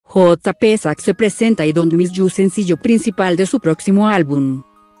JP Sax se presenta y Don't Miss You, sencillo principal de su próximo álbum.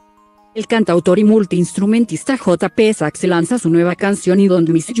 El cantautor y multiinstrumentista JP Sax lanza su nueva canción y Don't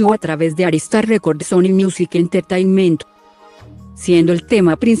Miss You a través de Hasta Records Sony Music Entertainment, siendo el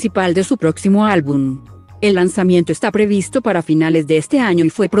tema principal de su próximo álbum. El lanzamiento está previsto para finales de este año y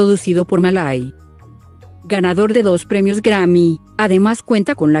fue producido por Malay, ganador de 2 premios Grammy. Además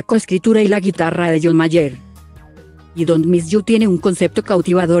cuenta con la coescritura y la guitarra de John Mayer. Y Don't Miss You tiene un concepto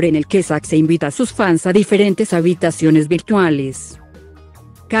cautivador en el que Sax invita a sus fans a diferentes habitaciones virtuales.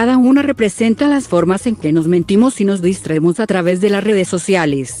 Cada una representa las formas en que nos mentimos y nos distraemos a través de las redes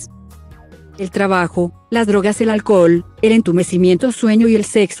sociales. El trabajo, las drogas, el alcohol, el entumecimiento, sueño y el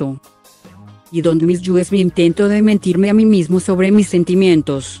sexo. Y Don't Miss You es mi intento de mentirme a mí mismo sobre mis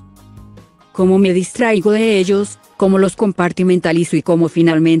sentimientos. Cómo me distraigo de ellos, cómo los compartimentalizo y cómo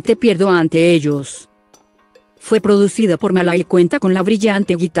finalmente pierdo ante ellos. Fue producida por Malay y cuenta con la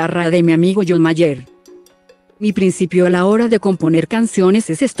brillante guitarra de mi amigo John Mayer. Mi principio a la hora de componer canciones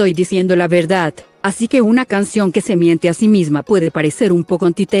es estoy diciendo la verdad, así que una canción que se miente a sí misma puede parecer un poco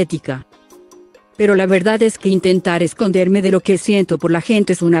antitética. Pero la verdad es que intentar esconderme de lo que siento por la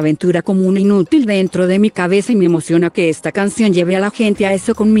gente es una aventura común e inútil dentro de mi cabeza y me emociona que esta canción lleve a la gente a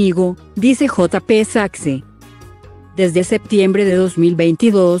eso conmigo, dice JP Saxe. Desde septiembre de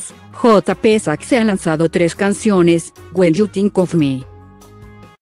 2022, JP Saxe ha lanzado 3 canciones: When You Think of Me,